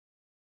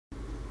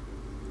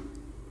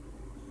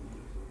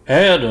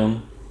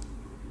Adam,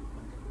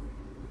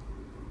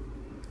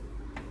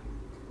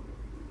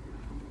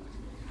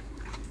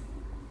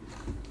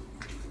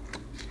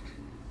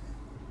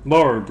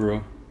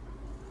 Barbara,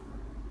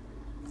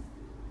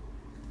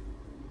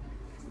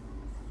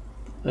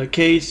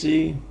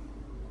 Casey,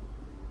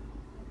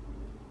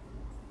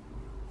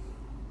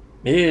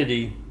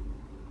 Eddie,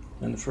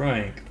 and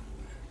Frank.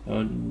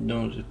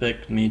 Don't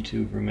expect me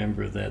to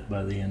remember that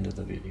by the end of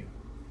the video.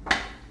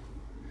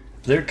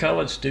 They're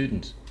college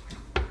students.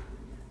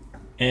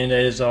 And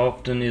as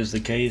often is the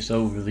case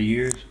over the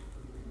years,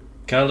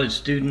 college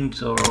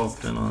students are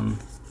often on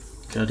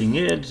cutting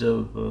edge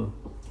of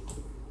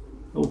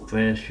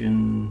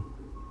old-fashioned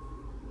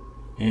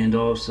and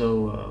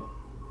also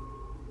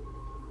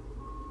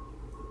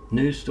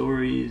news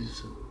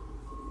stories,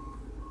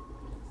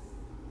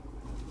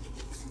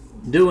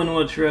 doing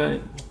what's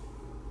right,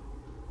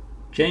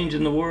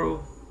 changing the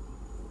world.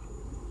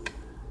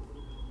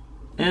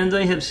 And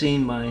they have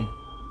seen my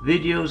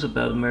videos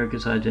about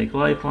America's hijacked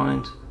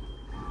lifelines,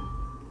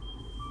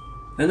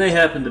 and they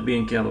happen to be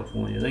in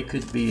California. They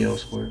could be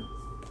elsewhere,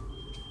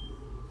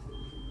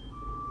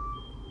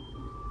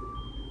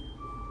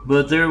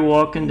 but they're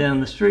walking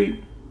down the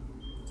street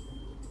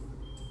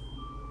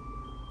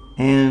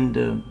and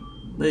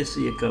they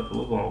see a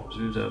couple of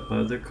officers out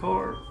by their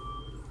car.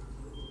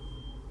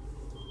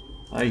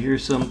 I hear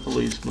some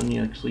policemen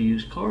actually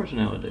use cars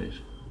nowadays.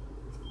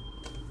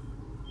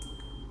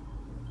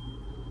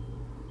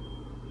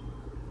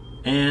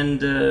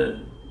 And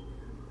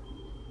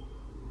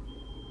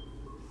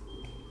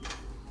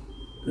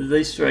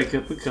they strike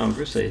up a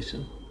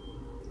conversation.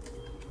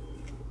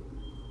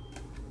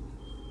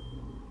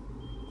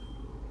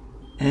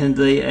 And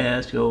they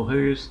ask, oh,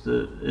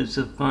 it's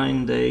a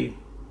fine day,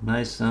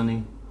 nice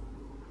sunny,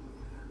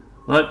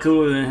 a lot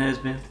cooler than it has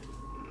been.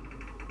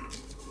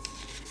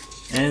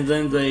 And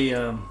then they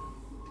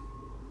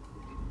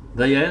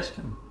ask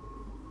him,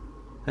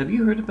 have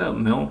you heard about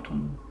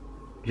Melton?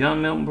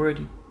 John Melton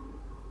Brady?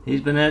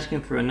 He's been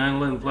asking for a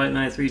 9/11 Flight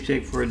 93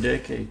 check for a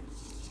decade.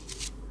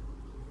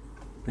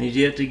 He's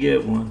yet to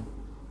get one.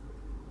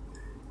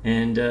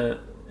 And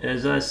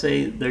as I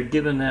say, they're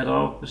giving that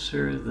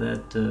officer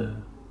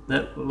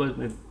let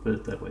me put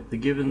it that way, they're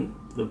giving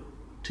the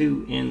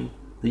two in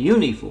the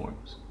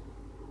uniforms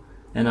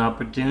an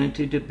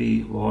opportunity to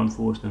be law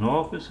enforcement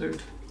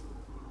officers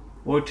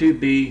or to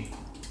be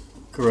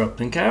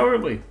corrupt and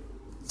cowardly.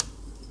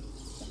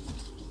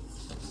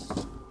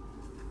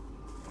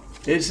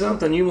 It's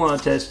something you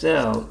want to test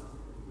out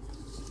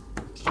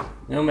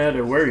no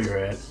matter where you're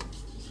at.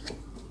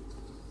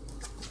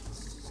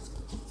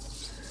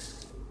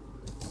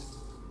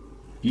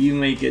 You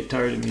may get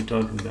tired of me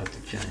talking about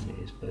the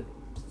Chinese, but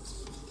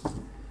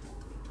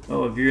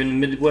if you're in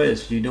the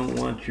Midwest, you don't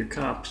want your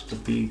cops to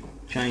be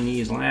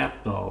Chinese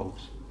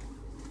lapdogs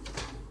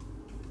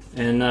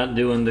and not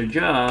doing their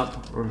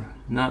job or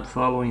not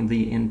following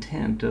the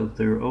intent of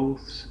their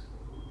oaths.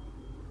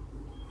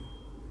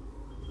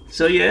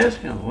 So you ask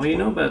him, what do you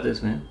know about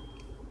this, man?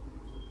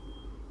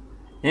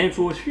 And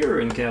for sure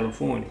in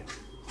California,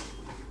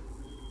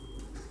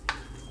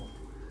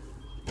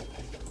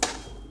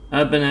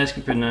 I've been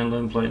asking for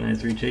 9/11 Flight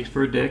 93 checks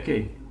for a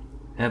decade.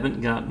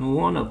 Haven't gotten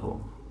one of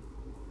them.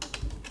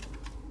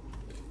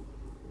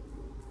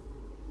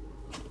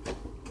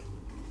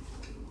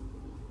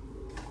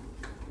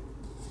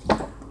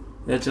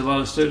 That's a lot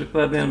of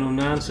certified mail, no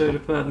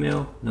non-certified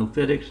mail, no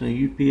FedEx, no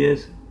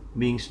UPS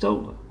being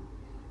stolen.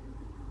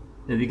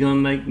 If you're going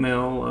to make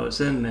mail,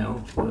 send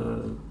mail,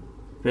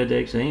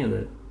 FedEx, any of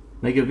that,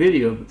 make a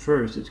video of it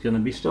first. It's going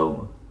to be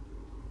stolen.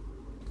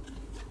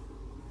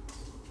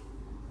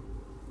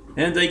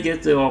 And they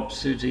get the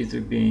officers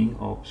either being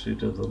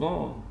officers of the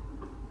law,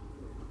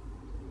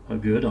 a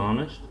good,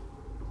 honest,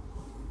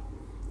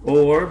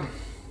 or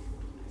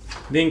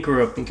being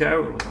corrupt and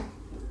cowardly.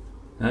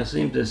 I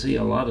seem to see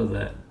a lot of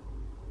that.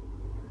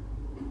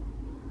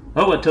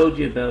 Oh, I told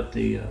you about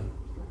the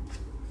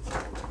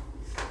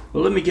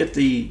well, let me get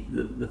the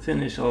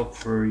finish off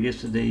for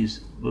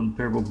yesterday's Little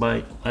Parable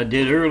Bite. I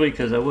did early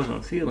because I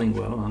wasn't feeling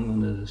well. I'm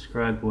going to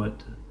describe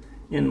what,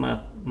 in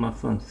my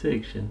fun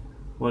fiction,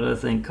 what I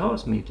think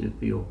caused me to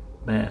feel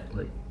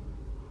badly.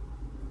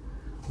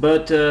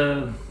 But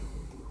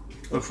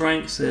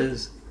Frank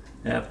says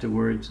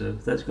afterwards,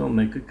 that's going to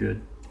make a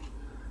good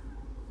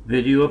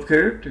video of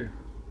character.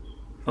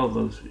 All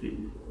those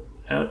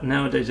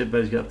nowadays,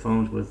 everybody's got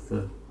phones with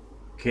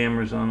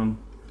cameras on them,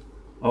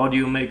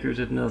 audio makers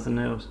if nothing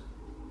else.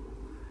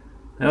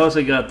 I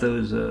also got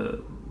those.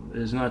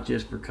 It's not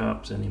just for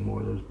cops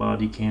anymore. Those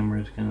body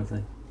cameras kind of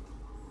thing.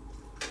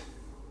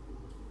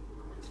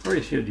 I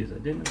already showed you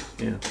that, didn't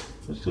I? Yeah.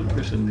 Let's look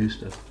for some new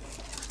stuff.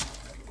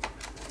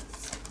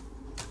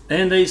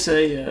 And they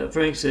say,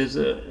 Frank says,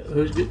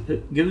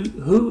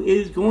 who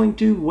is going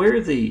to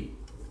wear thee?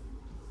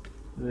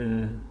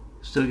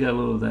 Still got a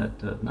little of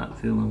that not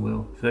feeling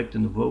well,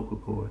 affecting the vocal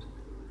cords.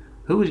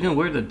 Who is going to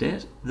wear the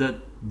dress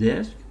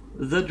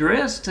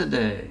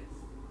today?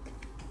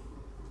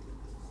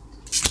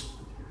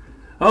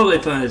 Oh, they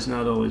find it's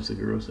not always the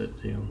girls that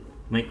do.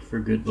 make for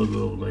good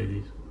little old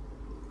ladies.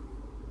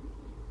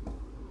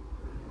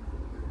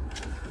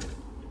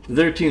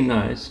 They're too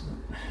nice,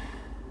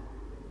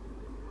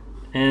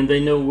 and they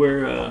know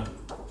where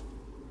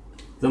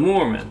the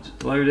Mormons,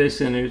 Latter-day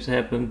Saints,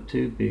 happen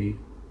to be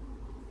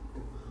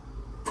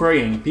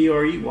preying,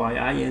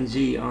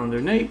 P-R-E-Y-I-N-G, on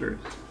their neighbors,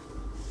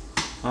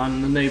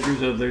 on the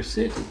neighbors of their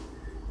city.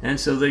 And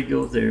so they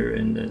go there,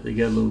 and they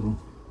got a little,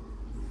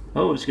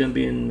 oh, it's going to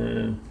be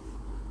in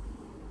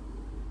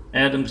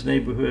Adam's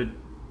neighborhood,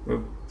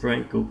 or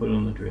Frank, go put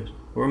on the dress.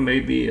 Or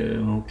maybe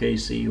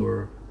Casey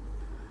or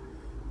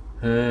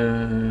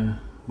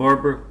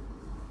Barbara.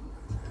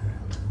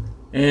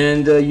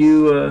 And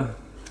you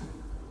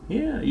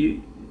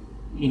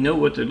know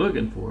what they're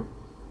looking for.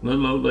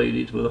 Little old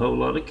ladies with a whole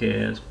lot of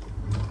cash.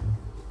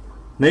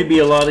 Maybe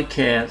a lot of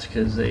cats,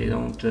 because they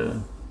don't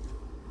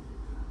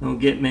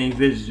get many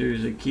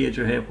visitors. The kids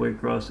are halfway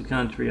across the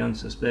country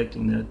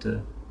unsuspecting that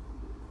the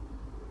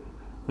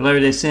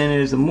Latter-day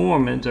Saints, the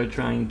Mormons, are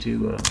trying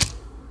to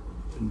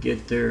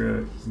get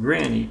their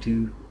granny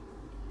to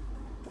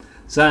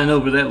sign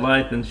over that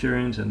life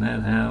insurance and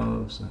that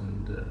house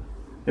and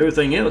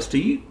everything else to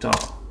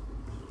Utah,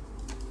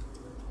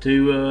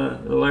 to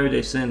the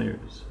Latter-day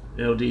Saints,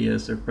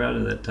 LDS. They're proud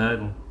of that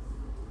title.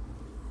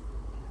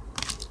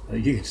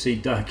 You can see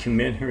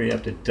documentary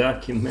after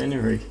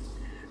documentary,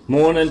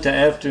 morning to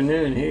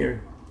afternoon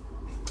here.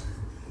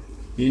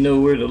 You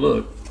know where to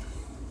look.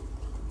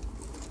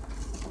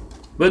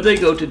 But they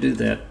go to do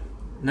that.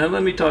 Now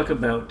let me talk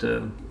about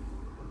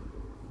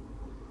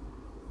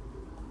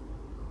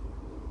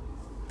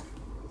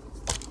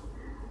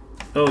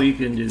oh, you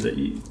can do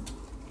that.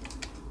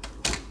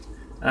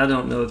 I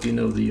don't know if you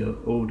know the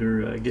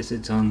older, I guess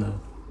it's on the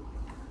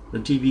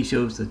TV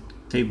shows, the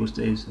table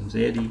stations,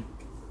 Eddie,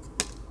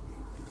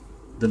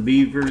 the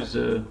Beavers,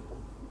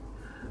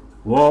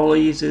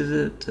 Wally's, is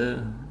it?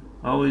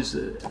 Always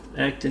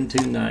acting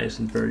too nice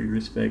and very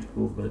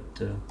respectful,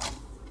 but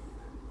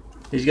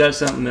he's got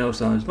something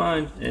else on his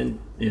mind, and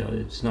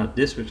it's not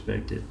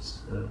disrespect,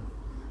 it's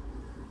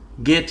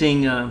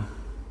getting a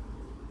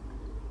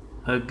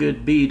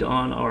good beat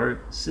on our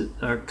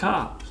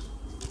cops,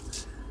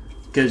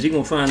 because you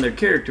can find their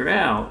character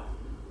out.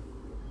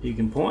 You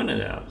can point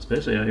it out,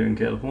 especially out here in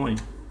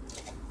California.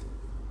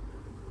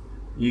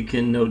 You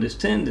can notice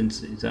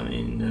tendencies. I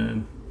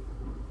mean,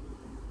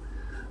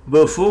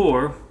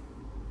 before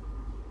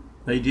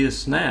they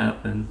just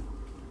snap, and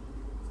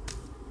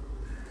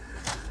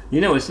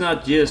it's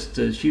not just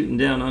shooting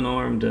down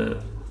unarmed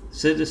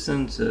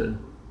citizens.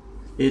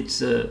 It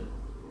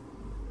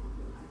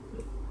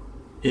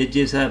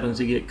just happens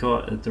to get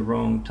caught at the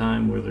wrong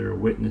time where there are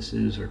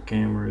witnesses or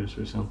cameras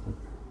or something.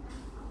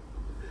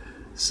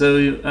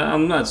 So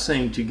I'm not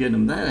saying to get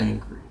them that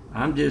angry.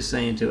 I'm just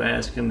saying to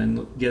ask them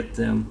and get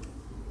them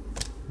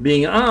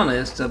being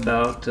honest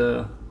about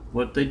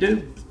what they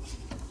do,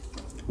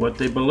 what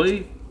they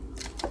believe,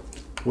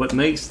 what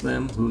makes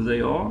them who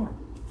they are.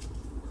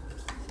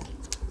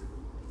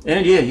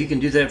 And yeah, you can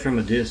do that from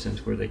a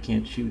distance where they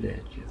can't shoot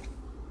at you.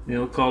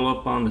 Call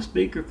up on the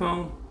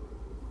speakerphone.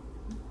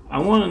 I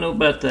want to know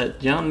about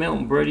that John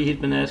Milton Brady. He's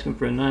been asking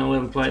for a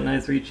 9/11 Flight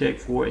 93 check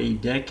for a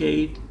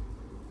decade.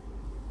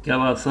 Got a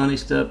lot of funny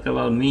stuff, got a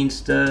lot of mean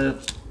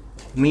stuff.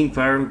 Mean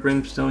fire and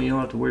brimstone, you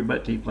don't have to worry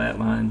about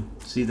T-flatline.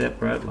 See that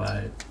bright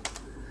light.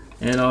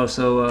 And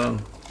also,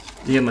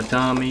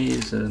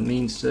 Tommies,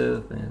 mean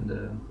stuff,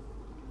 and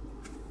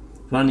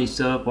funny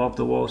stuff, off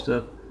the wall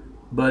stuff.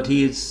 But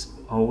he is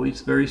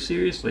always very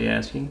seriously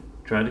asking,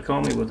 try to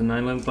call me with a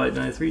 9/11 Flight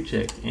 93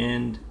 check.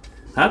 And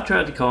I've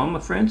tried to call him, my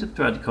friends have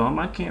tried to call him,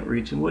 I can't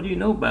reach him. What do you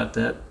know about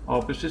that?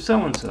 Officer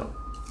so-and-so.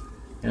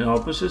 And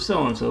Officer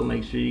so-and-so,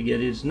 make sure you get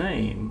his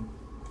name.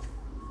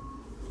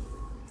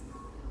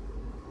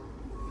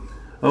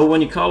 Oh,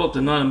 when you call up the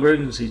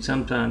non-emergency,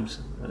 sometimes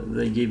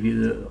they give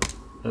you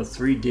a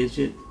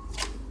 3-digit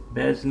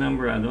badge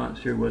number. I'm not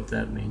sure what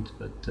that means,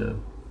 but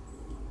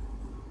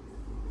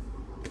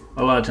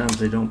a lot of times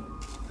they don't.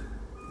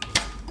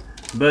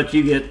 But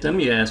you get them,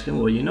 you ask them,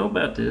 well, you know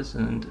about this,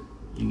 and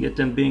you get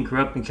them being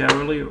corrupt and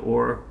cowardly,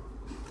 or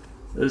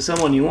there's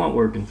someone you want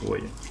working for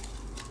you.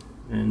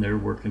 And they're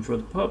working for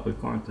the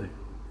public, aren't they?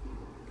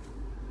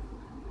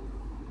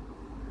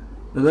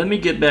 But let me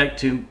get back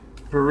to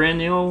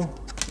perennial.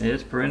 Yeah,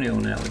 it's perennial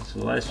now. It's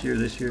the last year,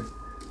 this year.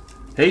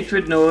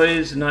 Hatred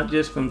noise, not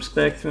just from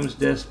Spectrum's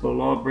decibel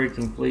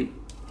law-breaking fleet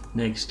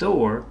next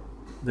door.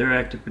 Their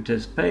active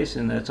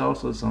participation, that's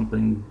also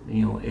something,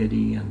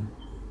 Eddie and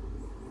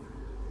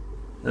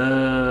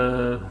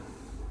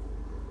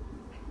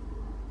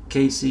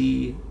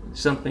Casey,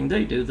 something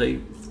they do. They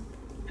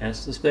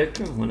ask the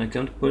Spectrum when they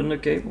come to put in their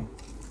cable.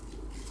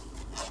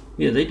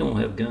 Yeah, they don't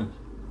have guns.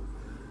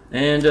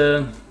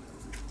 And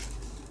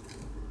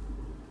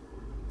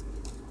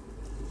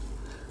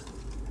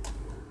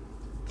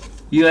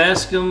you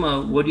ask them,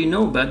 what do you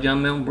know about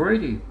John Milton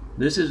Brady?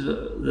 This is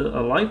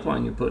a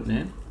lifeline you're putting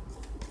in.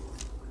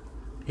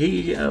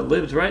 He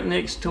lives right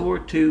next door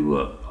to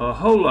a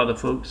whole lot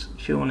of folks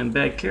showing him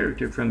bad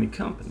character from your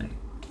company.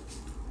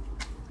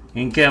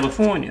 In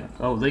California,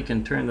 oh, they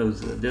can turn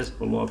those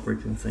decibel law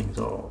breaking things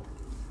off,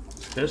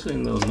 especially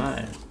in the middle of the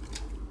night.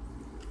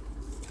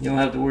 You don't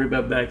have to worry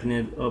about backing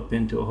it up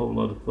into a whole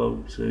lot of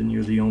folks and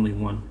you're the only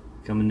one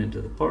coming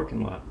into the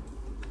parking lot.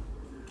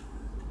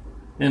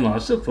 And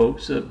lots of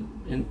folks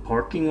in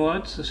parking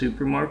lots, the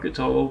supermarkets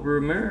all over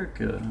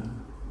America,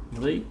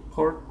 they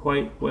park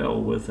quite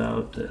well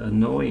without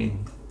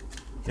annoying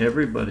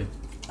everybody.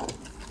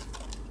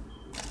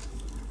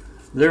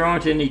 There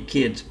aren't any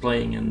kids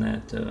playing in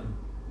that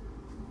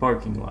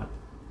parking lot.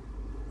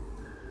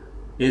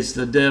 It's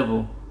the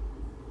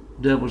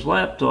devil's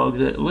lapdog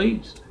that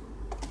leads.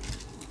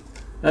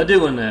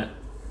 Doing that.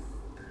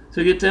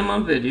 So get them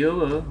on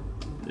video.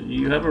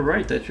 You have a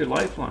right. That's your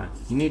lifeline.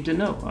 You need to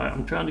know.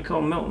 I'm trying to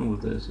call Melton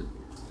with this.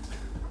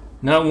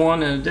 Not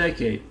one in a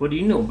decade. What do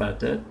you know about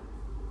that?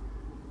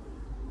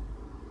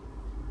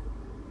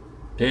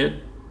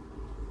 Ted?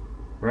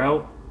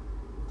 Ralph?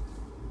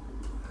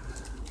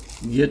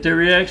 You get their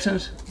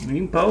reactions? You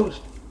can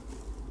post.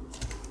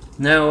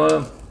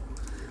 Now,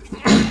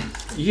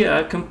 yeah,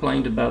 I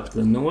complained about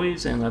the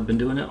noise, and I've been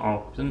doing it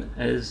often,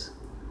 as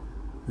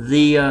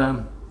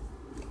the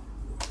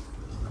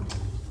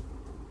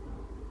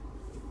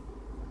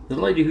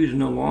lady who's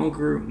no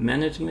longer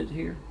management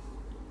here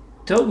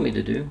told me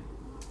to do.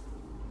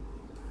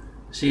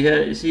 She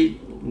had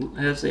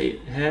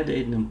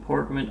an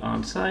apartment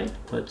on site,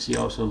 but she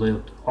also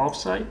lived off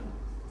site,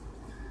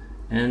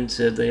 and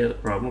said they had a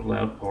problem with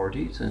loud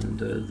parties, and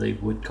they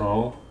would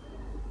call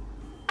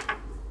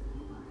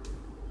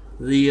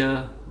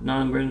the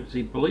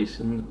non-emergency police,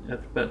 and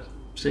after about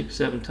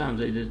 6-7 times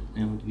they did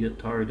get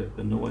tired of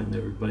annoying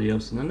everybody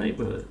else in the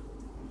neighborhood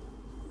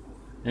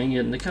and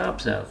getting the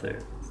cops out there.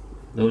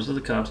 Those are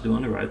the cops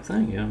doing the right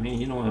thing. I mean,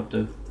 you don't have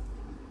to,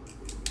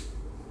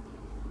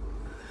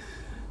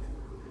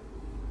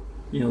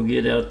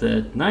 get out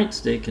that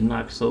nightstick and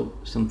knock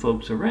some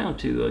folks around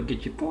to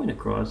get your point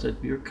across. If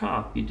you're a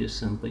cop, you just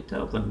simply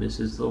tell them this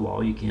is the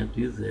law. You can't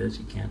do this.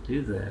 You can't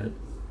do that.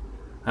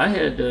 I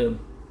had the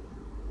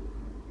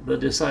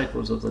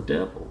disciples of the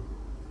devil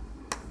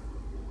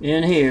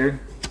in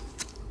here,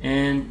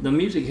 and the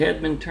music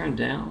had been turned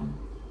down,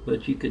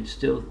 but you could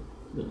still,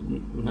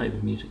 not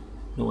even music,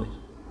 noise.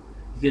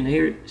 You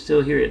can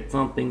still hear it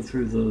thumping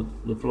through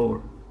the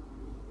floor.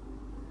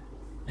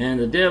 And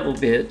the devil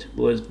bit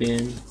was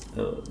being,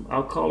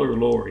 I'll call her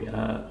Lori.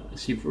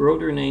 She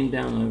wrote her name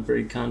down on a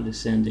very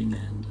condescending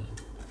and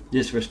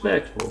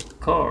disrespectful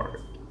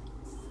card.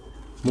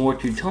 More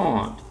to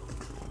taunt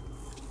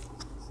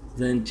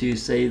than to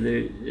say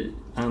that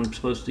I'm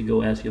supposed to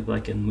go ask if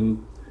I can move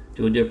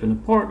to a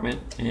different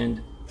apartment.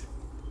 And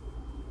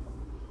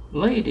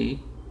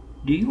lady,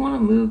 do you want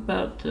to move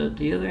about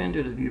the other end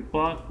of your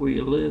block where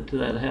you live to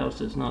that house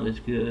that's not as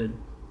good?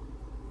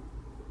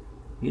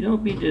 You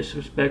don't be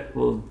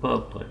disrespectful of the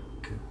public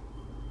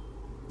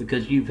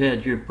because you've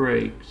had your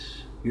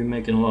breaks. You're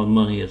making a lot of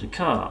money as a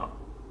cop.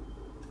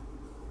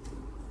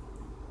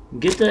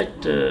 Get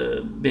that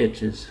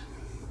bitch's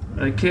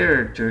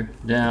character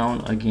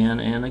down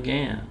again and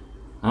again.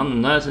 I'm the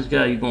nicest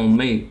guy you're gonna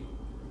meet.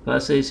 If I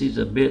say she's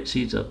a bitch,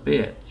 she's a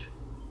bitch.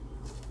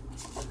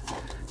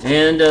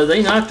 And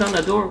they knocked on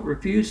the door,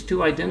 refused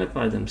to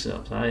identify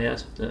themselves. I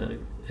asked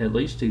at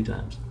least 2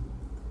 times.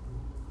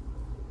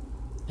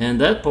 And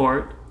that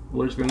part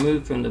was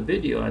removed from the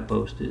video I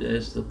posted,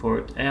 as the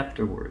part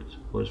afterwards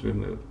was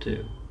removed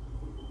too.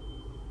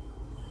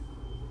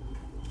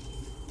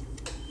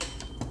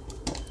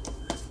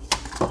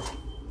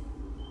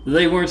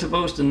 They weren't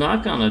supposed to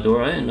knock on the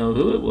door. I didn't know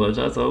who it was.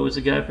 I thought it was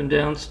the guy from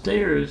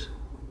downstairs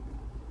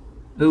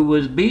who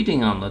was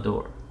beating on the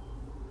door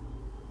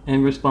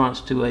in response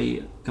to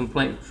a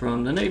complaint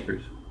from the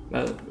neighbors.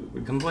 A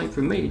complaint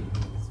from me,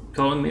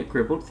 calling me a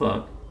crippled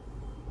fuck.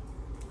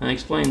 I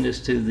explained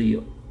this to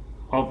the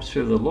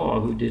officer of the law,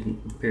 who didn't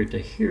appear to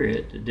hear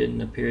it, didn't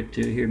appear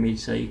to hear me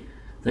say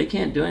they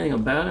can't do anything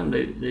about him.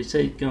 They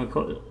say it's going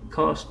to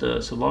cost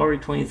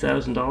Solari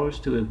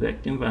 $20,000 to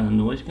evict him by a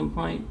noise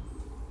complaint.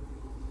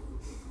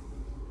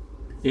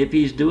 If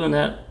he's doing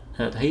that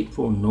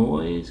hateful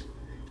noise,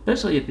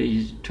 especially if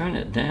he's turning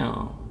it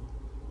down,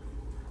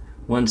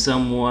 when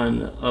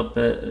someone up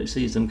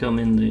sees them come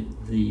in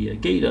the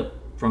gate up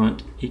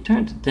front, he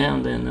turns it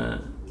down,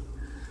 then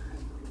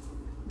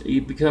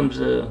he becomes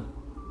a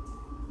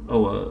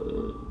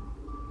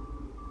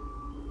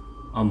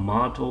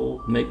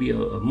model, maybe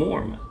a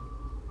Mormon,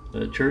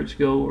 a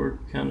churchgoer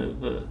kind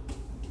of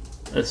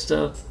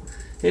stuff.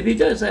 If he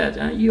does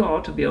that, you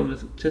ought to be able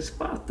to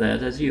spot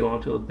that, as you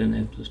ought to have been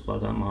able to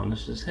spot I'm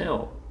honest as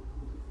hell,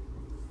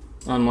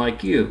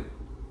 unlike you.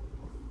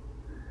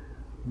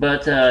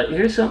 But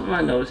here's something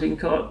I noticed. He can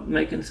caught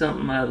making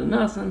something out of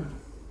nothing,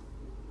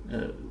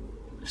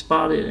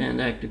 spot it and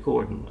act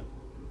accordingly.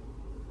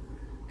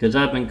 Because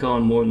I've been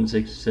called more than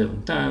 6 or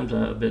 7 times.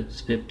 I bet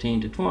it's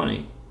 15 to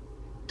 20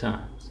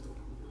 times,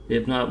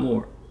 if not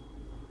more.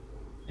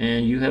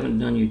 And you haven't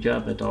done your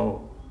job at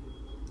all.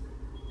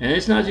 And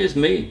it's not just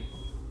me.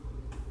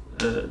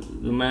 The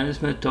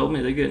management told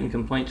me they're getting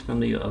complaints from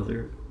the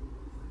other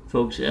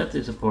folks at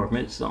this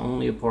apartment. It's the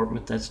only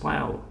apartment that's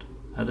loud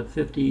out of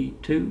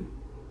 52,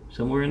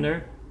 somewhere in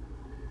there.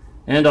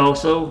 And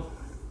also,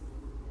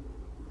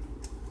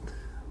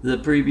 the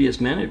previous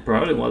manager,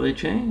 probably why they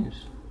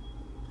changed.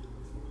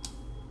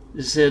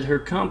 It said her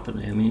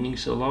company, meaning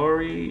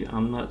Solari,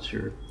 I'm not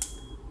sure,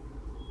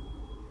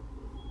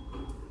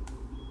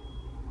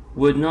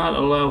 would not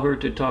allow her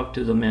to talk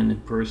to the man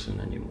in person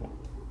anymore.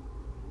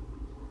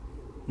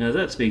 Now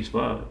that speaks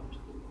volumes.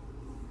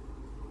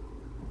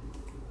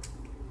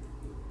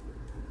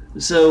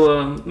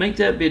 So make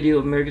that video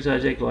of America's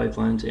Hijacked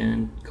Lifelines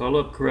and call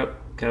up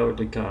corrupt,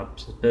 cowardly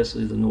cops,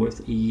 especially the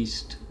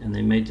Northeast, and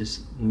they made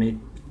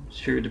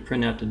sure to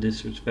print out the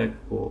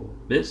disrespectful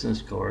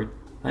business card.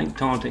 I think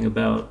taunting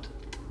about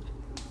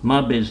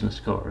my business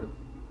card.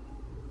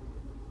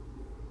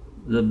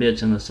 The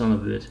bitch and the son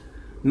of a bitch.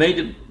 Made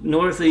it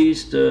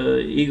Northeast,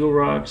 Eagle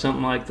Rock,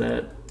 something like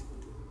that.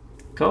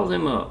 Call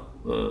them up.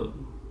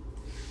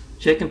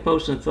 Check and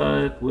post in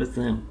 5 with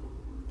them.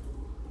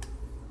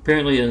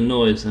 Apparently it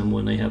annoys them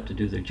when they have to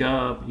do their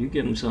job. You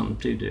give them something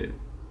to do.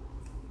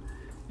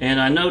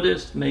 And I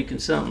noticed, making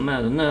something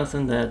out of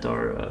nothing, that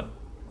our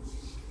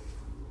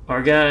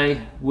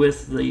guy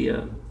with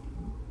the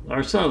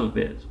our son of a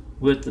bitch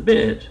with the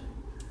bitch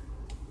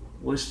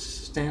was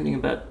standing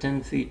about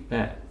 10 feet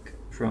back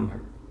from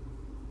her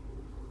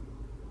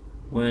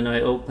when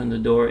I opened the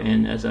door,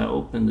 and as I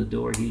opened the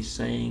door he's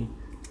saying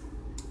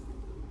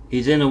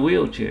he's in a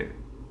wheelchair.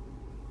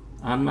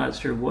 I'm not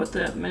sure what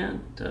that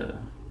meant.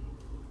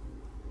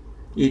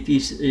 If you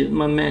see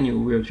my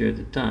manual wheelchair at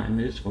the time,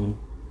 this one,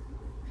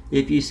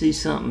 if you see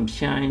something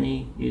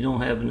shiny, you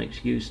don't have an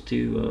excuse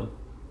to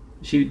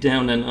shoot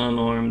down an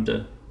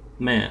unarmed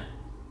man.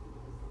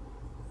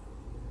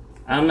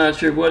 I'm not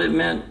sure what it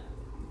meant.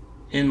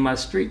 In my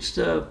street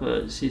stuff,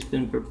 she's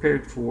been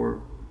prepared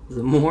for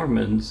the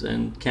Mormons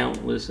and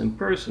countless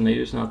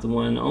impersonators, not the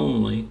one and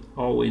only,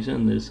 always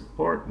in this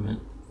apartment.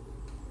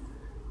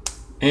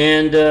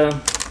 And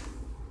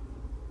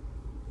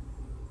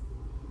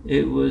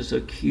it was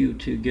a cue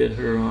to get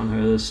her on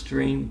her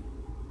stream.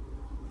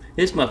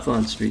 It's my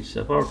fun street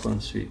stuff, our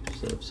fun street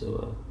stuff,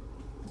 so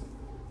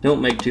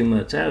don't make too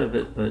much out of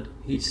it, but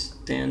he's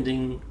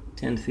standing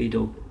 10 feet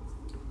open.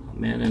 A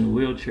man in a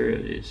wheelchair,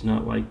 it's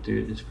not like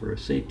it's for a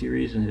safety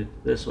reason,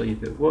 especially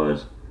if it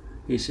was.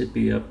 He should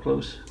be up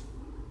close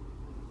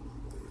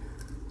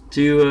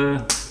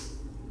to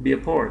be a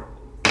part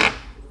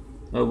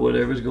of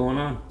whatever's going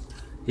on.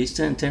 He's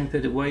 10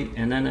 feet away,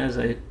 and then as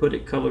I put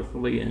it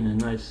colorfully in a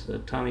nice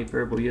Tommy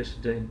parable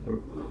yesterday, a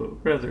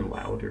rather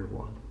louder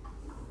one,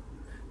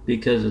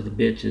 because of the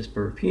bitch's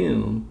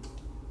perfume,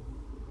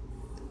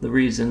 the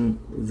reason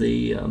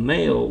the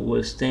male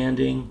was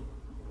standing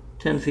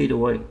 10 feet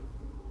away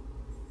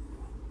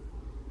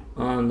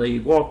on the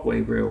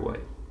walkway railway,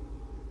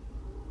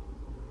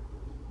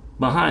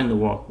 behind the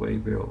walkway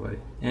railway.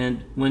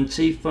 And when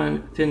she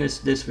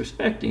finished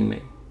disrespecting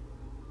me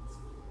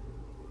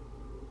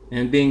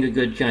and being a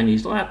good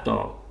Chinese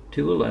lapdog,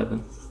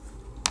 211,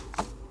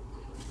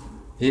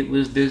 it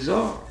was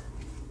bizarre.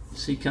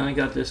 She kind of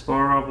got this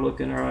far off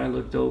look in her eye,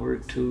 looked over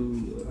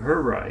to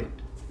her right,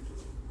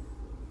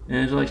 and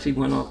it's like she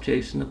went off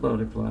chasing a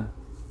butterfly.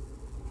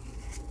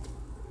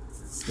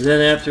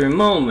 Then after a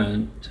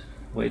moment,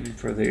 waited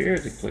for the air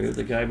to clear,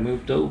 the guy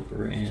moved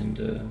over,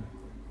 and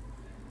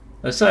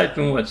aside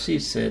from what she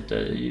said,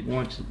 he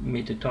wanted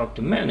me to talk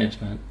to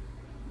management.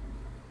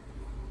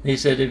 He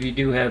said, if you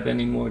do have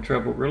any more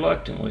trouble,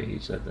 reluctantly, he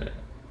said that,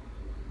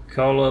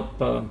 call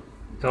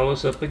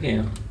us up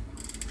again.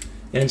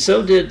 And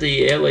so did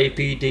the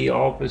LAPD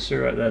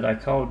officer that I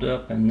called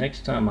up, and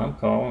next time I'm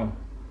calling,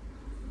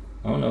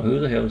 I don't know who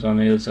the hell's on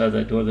the other side of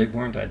that door. They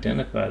weren't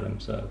identify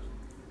themselves.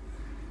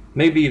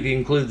 Maybe if you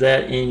include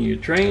that in your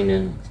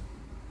training,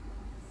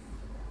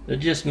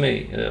 just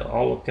me,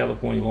 all of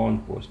California law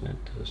enforcement,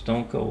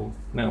 Stone Cold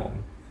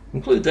Mountain,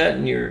 include that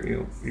in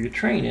your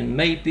training,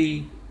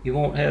 maybe you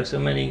won't have so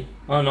many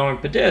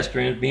unarmed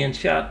pedestrians being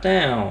shot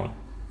down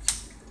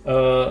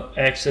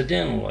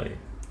accidentally.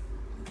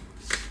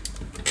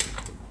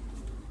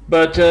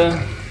 But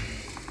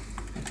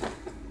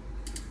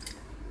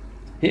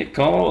he'd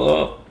call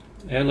up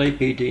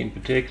LAPD in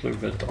particular,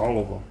 but all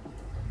of them,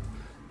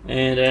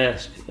 and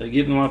ask,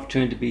 give them an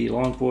opportunity to be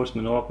law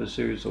enforcement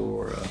officers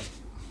or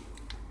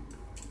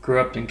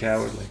corrupt and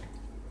cowardly.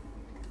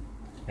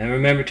 And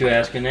remember to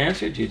ask and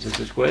answer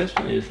Jesus'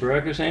 question, is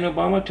Barack Hussein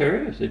Obama a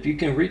terrorist? If you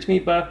can reach me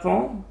by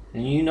phone,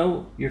 and you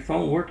know your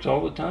phone works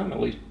all the time, at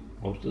least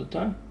most of the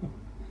time.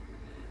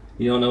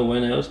 You don't know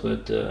when else,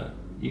 but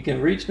you can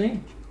reach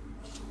me.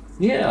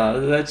 Yeah,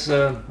 that's,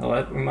 oh,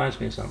 that reminds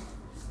me of something.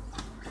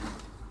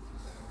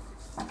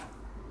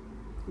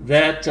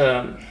 That's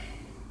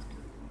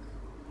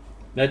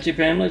your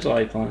family's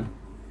lifeline.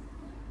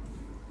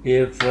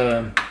 If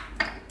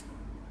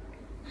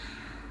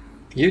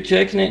you're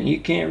checking it and you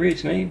can't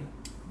reach me,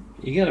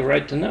 you got a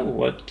right to know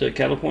what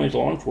California's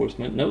law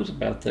enforcement knows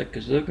about that,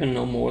 because they're going to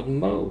know more than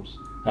most.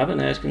 I've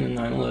been asking the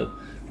 9/11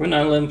 for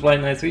 9/11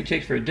 Flight 93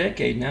 checks for a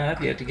decade now.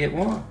 I've yet to get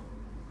one.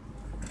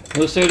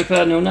 No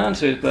certified, no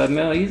non-certified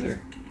mail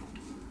either.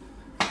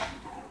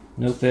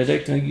 No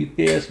FedEx, no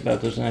UPS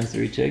about those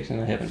 93 checks, and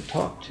I haven't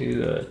talked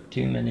to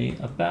too many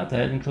about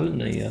that, including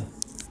the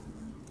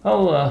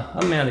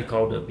a man that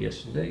called up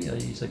yesterday.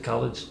 He's a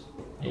college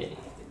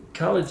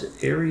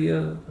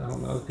area. I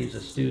don't know if he's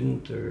a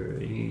student or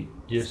he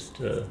just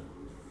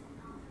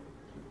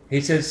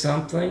he said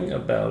something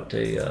about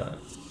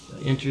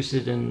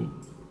interested in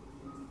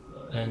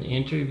an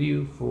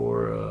interview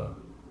for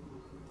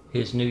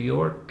his New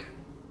York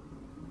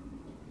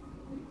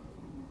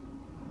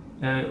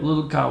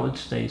little college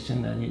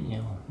station that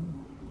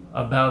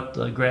about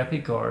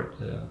graphic art.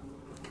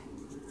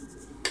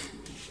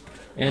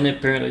 And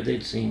apparently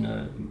they'd seen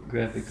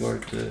graphic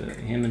art,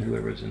 him and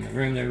whoever was in the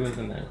room there with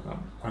him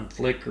on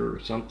Flickr or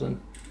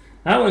something.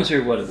 I wasn't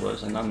sure what it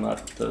was, and I'm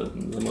not the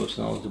most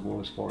knowledgeable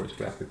as far as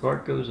graphic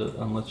art goes,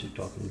 unless you're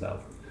talking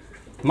about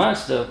my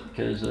stuff,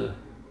 because,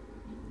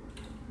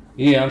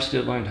 I'm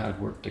still learning how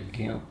to work the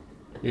GIMP.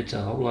 It's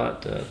a whole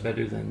lot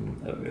better than,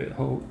 a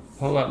whole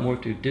lot more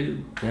to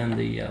do than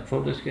the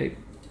Photoscape.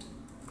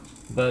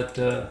 But,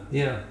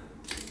 yeah.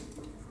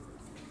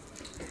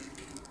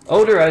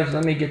 Older eyes,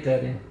 let me get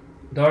that in.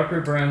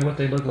 Darker brown, what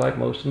they look like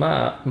most of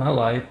my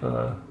life.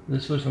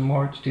 This was from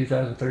March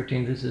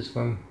 2013. This is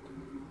from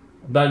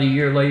about a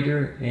year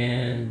later,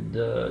 and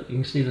you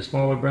can see the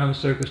smaller brown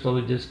circles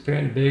slowly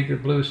disappearing, the bigger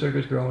blue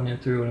circles growing in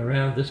through and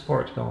around. This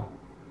part's gone,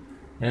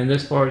 and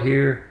this part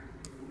here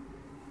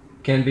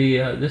can be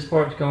this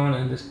part's gone,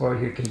 and this part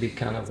here can be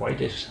kind of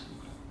whitish,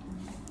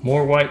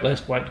 more white,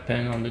 less white,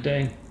 depending on the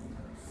day.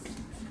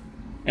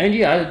 And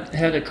yeah, I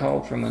had a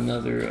call from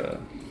another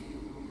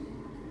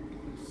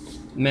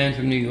man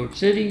from New York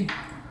City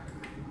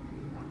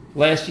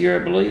last year,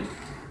 I believe,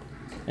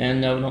 and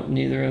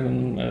neither of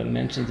them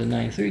mentioned the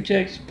 93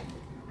 checks,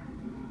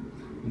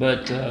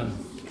 but I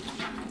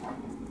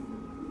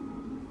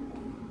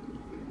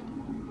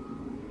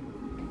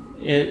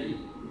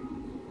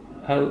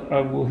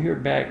will hear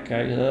back.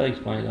 I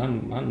explained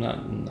I'm not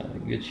in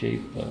good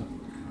shape,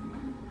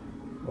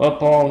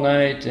 up all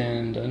night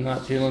and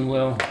not feeling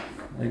well.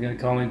 They're going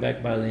to call me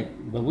back by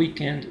the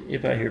weekend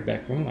if I hear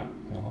back from them.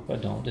 If I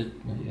don't,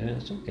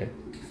 it's okay.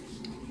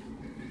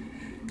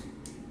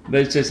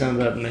 But it says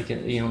something about making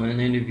an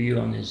interview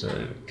on his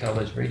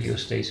college radio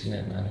station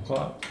at 9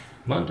 o'clock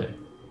Monday.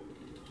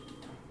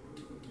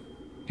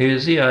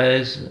 Here's the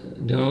eyes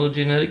doing a little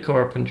genetic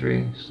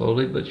carpentry,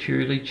 slowly but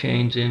surely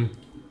changing.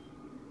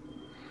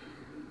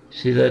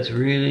 See, that's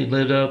really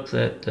lit up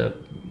that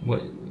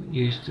what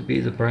used to be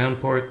the brown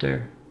part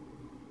there.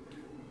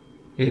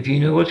 If you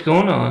know what's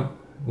going on,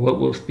 what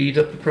will speed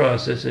up the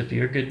process if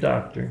you're a good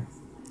doctor.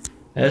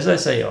 As I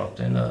say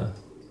often,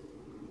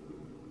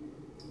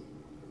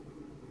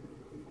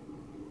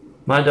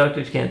 my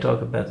doctors can't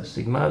talk about the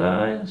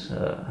stigmatized.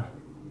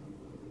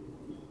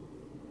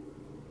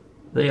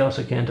 They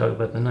also can't talk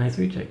about the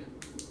 93 check.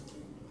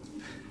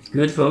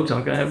 Good folks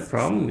aren't going to have a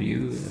problem with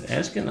you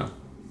asking them.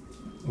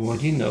 What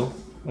do you know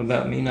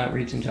about me not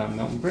reaching John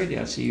Melton Brady?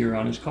 I see you're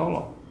on his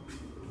call-off.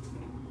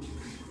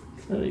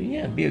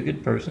 Yeah, be a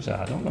good person. So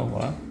I don't know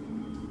why.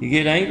 You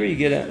get angry,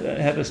 you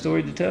have a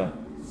story to tell,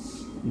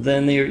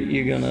 then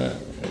you're going to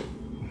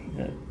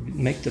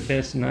make the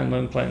best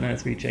 9/11 Flight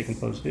 93 check and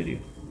post video.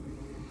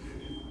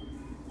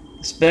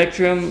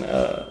 Spectrum,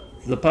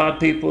 the pod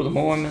people, the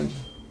Mormons,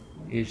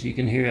 as you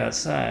can hear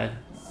outside,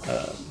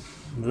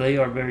 they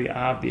are very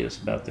obvious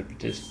about their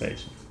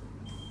participation.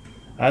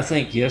 I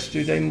think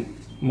yesterday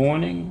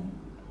morning,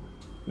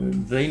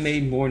 they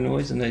made more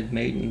noise than they've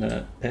made in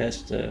the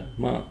past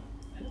month,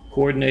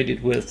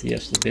 coordinated with,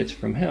 yes, the bits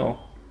from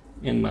hell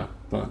in my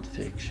fun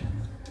fiction,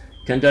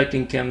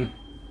 conducting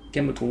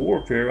chemical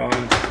warfare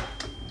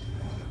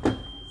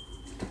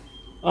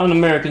on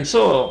American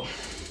soil.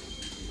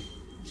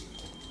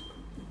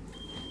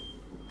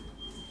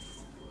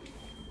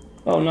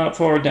 Oh, not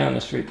far down the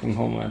street from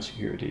Homeland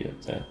Security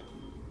at that.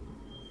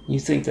 You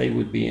think they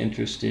would be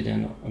interested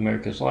in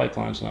America's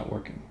lifelines not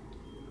working?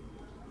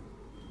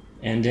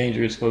 And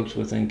dangerous folks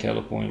within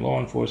California law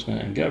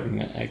enforcement and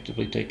government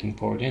actively taking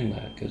part in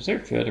that, because they're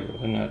federal,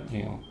 they're not,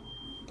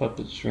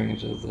 puppet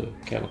strings of the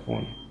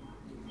California.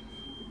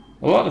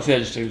 A lot of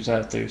fedsters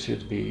out there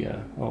should be,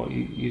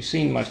 you've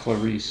seen my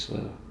Clarice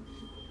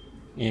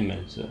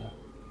image.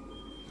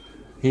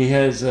 He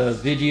has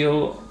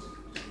video,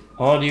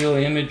 audio,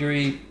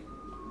 imagery,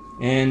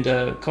 and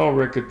call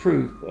record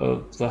proof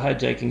of the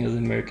hijacking of the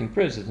American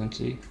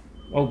presidency.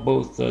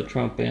 Both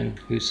Trump and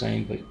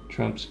Hussein, but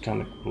Trump's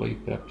comic relief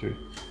after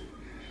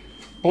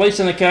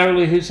placing a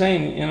cowardly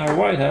Hussein in our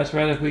White House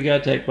right after we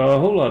got attacked by a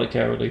whole lot of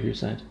cowardly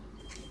Husseins.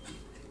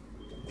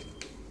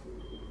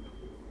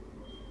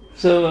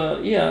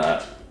 So,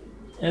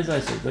 as I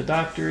said, the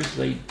doctors,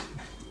 they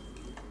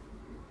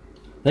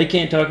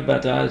can't talk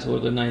about the eyes or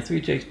the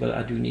 93 checks, but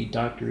I do need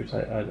doctors.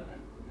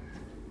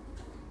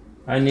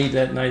 I need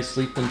that nice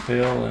sleeping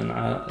pill, and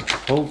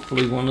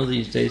hopefully one of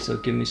these days they'll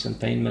give me some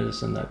pain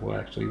medicine that will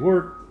actually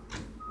work.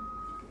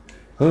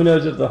 Who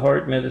knows if the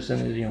heart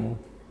medicine is,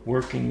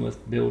 working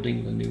with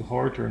building the new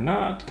heart or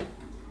not.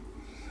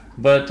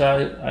 But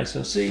I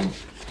shall see.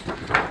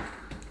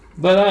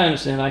 But I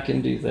understand I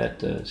can do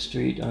that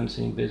street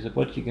unseen business.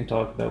 What you can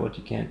talk about, what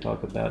you can't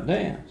talk about.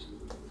 Dance.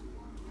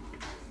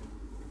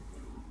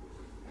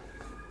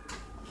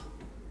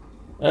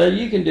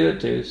 You can do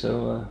it too,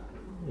 so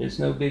it's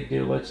no big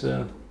deal. Let's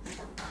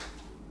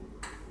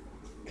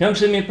come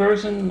see me in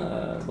person.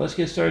 Let's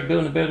get started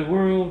building a better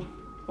world.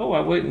 Oh,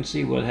 I'll wait and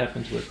see what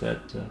happens with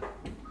that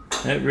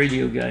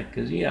radio guy,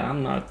 because yeah,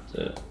 I'm not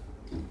as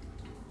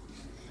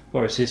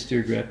far as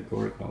history, graphic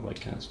art, and all that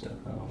kind of stuff.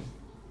 I don't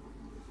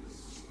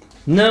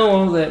know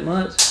all that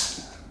much,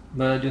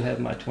 but I do have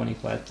my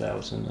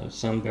 25,000,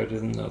 some better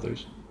than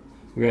others,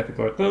 graphic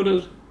art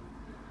photos.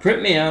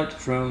 Print me out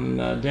from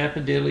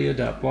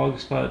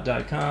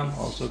daffodilia.blogspot.com,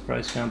 also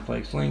Christ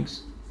Complex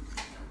links,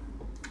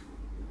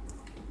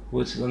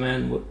 with the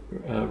man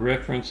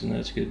reference, and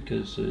that's good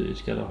because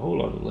it's got a whole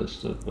lot of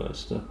list of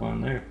stuff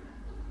on there.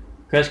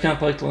 Christ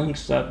Complex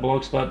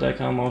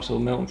links.blogspot.com, also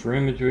Melton for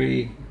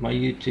Imagery, my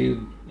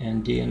YouTube,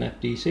 and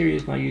DNFD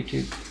series, my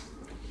YouTube.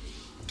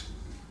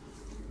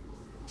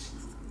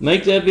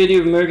 Make that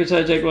video of America's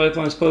High-Tech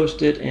Lifelines,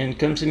 post it, and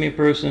come see me in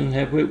person.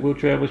 Have Whitwell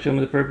Travel show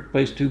me the perfect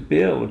place to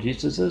build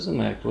Jesus'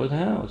 immaculate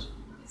house.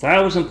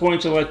 1,000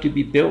 points are like to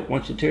be built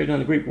once you tear down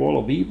the Great Wall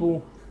of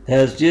Evil.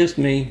 Has just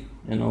me,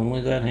 and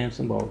only that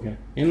handsome ball guy,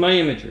 in my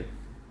imagery.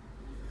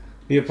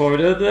 Be a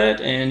part of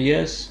that, and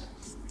yes,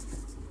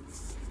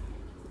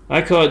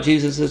 I call it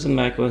Jesus'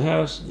 immaculate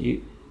house.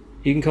 You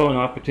can call it an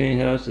opportunity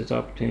house. It's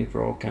opportunity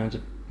for all kinds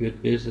of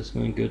good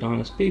businessmen, good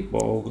honest people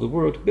all over the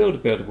world to build a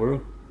better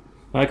world.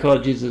 I call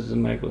it Jesus'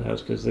 immaculate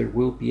house because there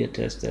will be a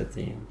test at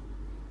the end.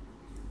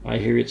 I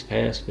hear it's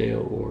pass,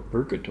 fail, or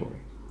purgatory.